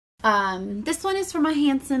This one is for my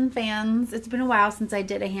Hanson fans. It's been a while since I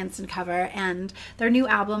did a Hanson cover, and their new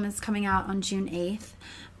album is coming out on June 8th.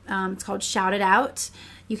 It's called Shout It Out.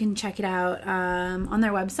 You can check it out on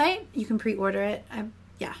their website. You can pre-order it.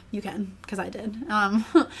 Yeah, you can, because I did.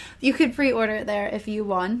 You could pre-order it there if you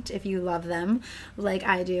want, if you love them like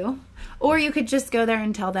I do. Or you could just go there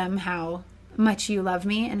and tell them how much you love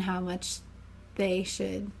me and how much they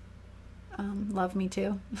should love me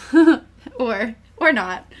too. or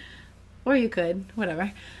not. Or you could,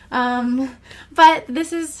 whatever. But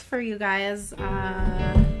this is for you guys.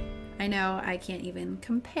 I know I can't even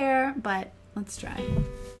compare, but let's try.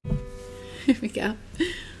 Here we go.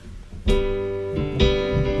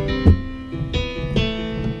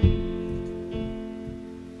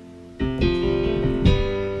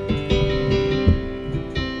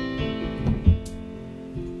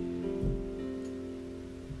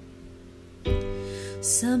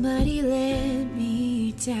 Somebody let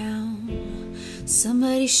me down.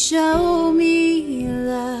 Somebody show me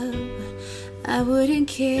love. I wouldn't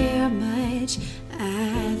care much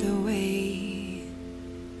either way.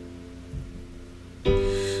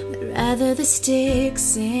 I'd rather the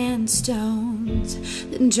sticks and stones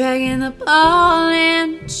than dragging the ball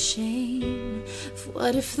and chain.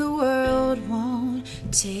 What if the world won't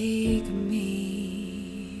take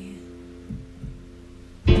me?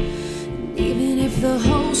 Even if the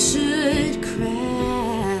whole should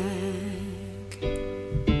crack,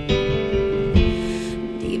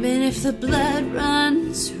 even if the blood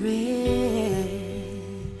runs red,